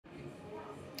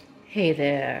Hey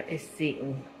there, it's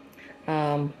Seaton.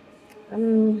 Um,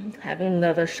 I'm having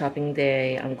another shopping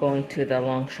day. I'm going to the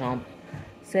Longchamp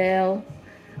sale.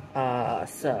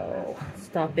 So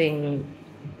stopping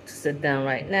to sit down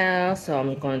right now. So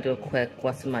I'm going to do a quick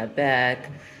what's in my bag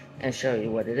and show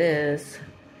you what it is.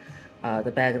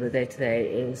 The bag of the day today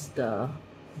is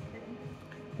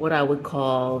what I would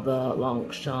call the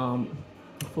Longchamp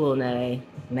Foulonne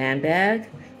man bag.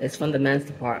 It's from the men's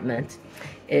department.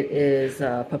 It is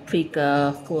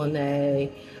paprika,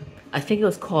 Foulonne. I think it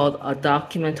was called a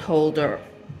document holder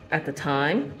at the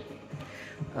time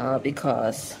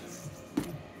because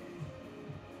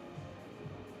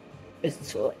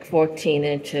it's 14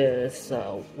 inches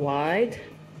wide.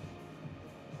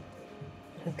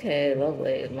 Okay,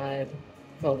 lovely. My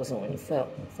phone doesn't want to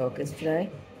focus today.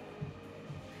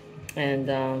 And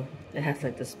it has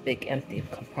like this big empty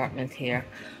compartment here.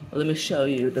 Well, let me show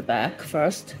you the back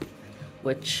first,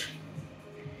 which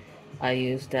I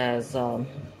used as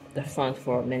the front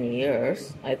for many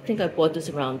years. I think I bought this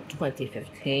around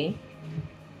 2015.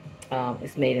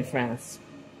 It's made in France.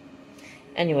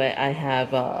 Anyway, I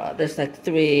have, there's like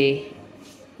 3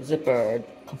 zippered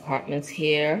compartments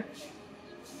here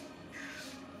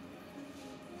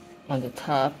on the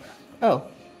top. Oh,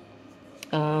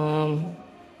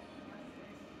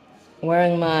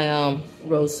 wearing my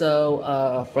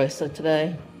Roseau bracelet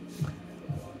today.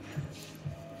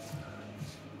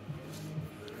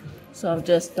 So I'm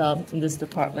just in this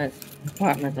compartment.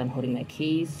 I'm holding my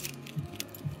keys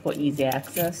for easy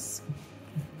access.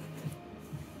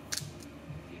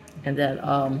 And then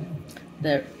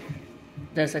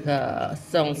there's like a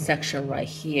sewn section right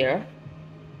here.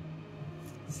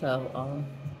 So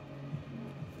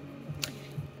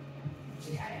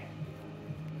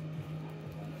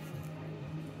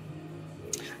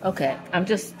okay, I'm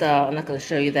not going to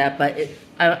show you that, but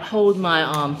I hold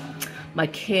my my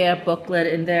care booklet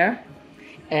in there,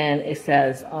 and it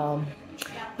says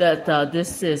that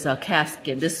this is a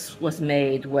calfskin. This was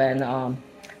made when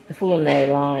the Foulonne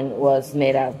line was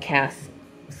made out of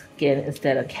calfskin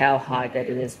instead of cowhide that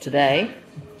it is today.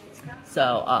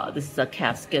 So this is a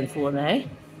calfskin Foulonne.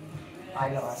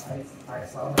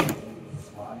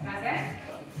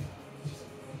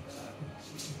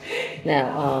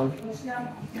 Now,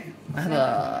 I have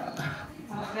a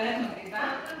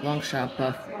Longchamp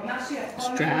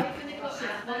strap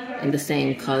in the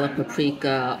same color,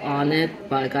 paprika, on it,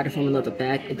 but I got it from another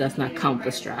bag. It does not come with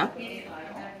the strap.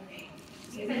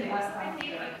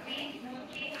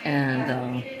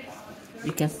 And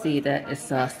you can see that it's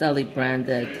Sally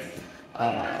branded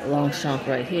Longchamp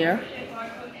right here.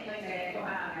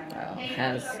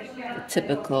 Has the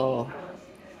typical,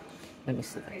 let me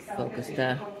see if I can focus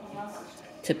that,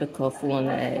 typical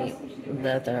Foulonne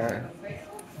leather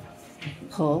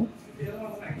pull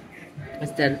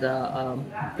instead of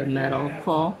the metal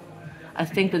pull. I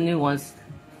think the new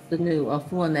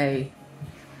Foulonne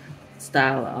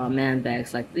style man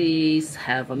bags like these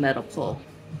have a metal pull.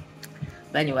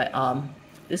 But anyway,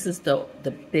 this is the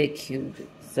big huge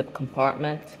zip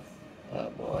compartment.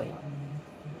 Oh boy.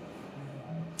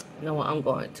 You know what, I'm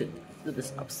going to do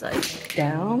this upside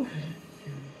down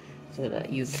so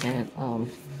that you can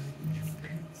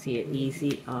see it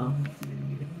easy.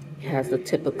 It has the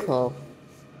typical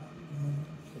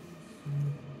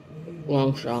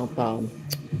Longchamp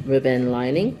ribbon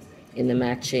lining in the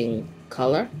matching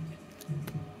color.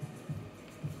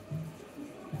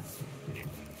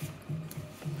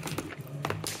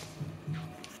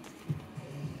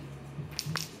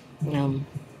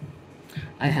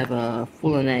 I have a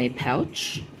Foulonne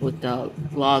pouch with the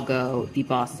logo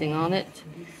debossing on it.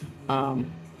 I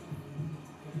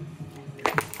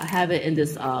have it in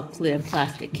this clear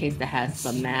plastic case that has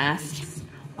some masks,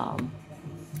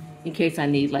 in case I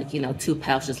need, like, 2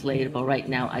 pouches later, but right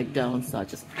now I don't, so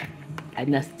I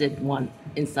nested one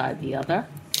inside the other.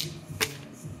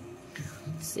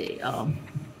 Let's see,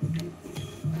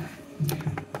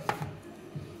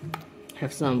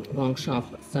 have some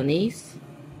Longchamp sunnies.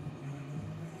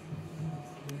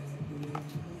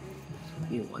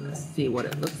 You want to see what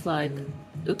it looks like.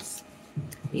 Oops.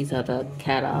 These are the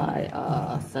cat eye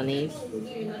sunnies.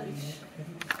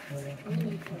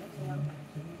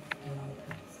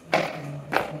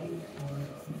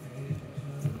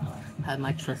 Have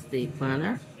my trusty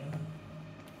planner.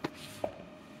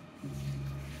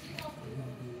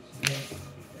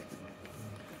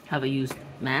 Have a used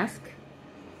mask.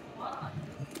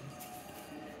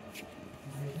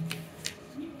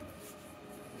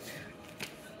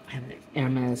 Have an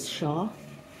Hermes shawl.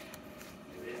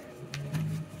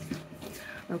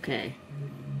 Okay,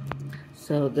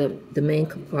 so the main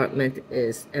compartment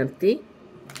is empty.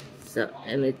 So,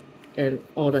 and And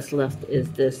all that's left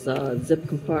is this zip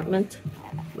compartment,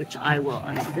 which I will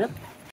unzip.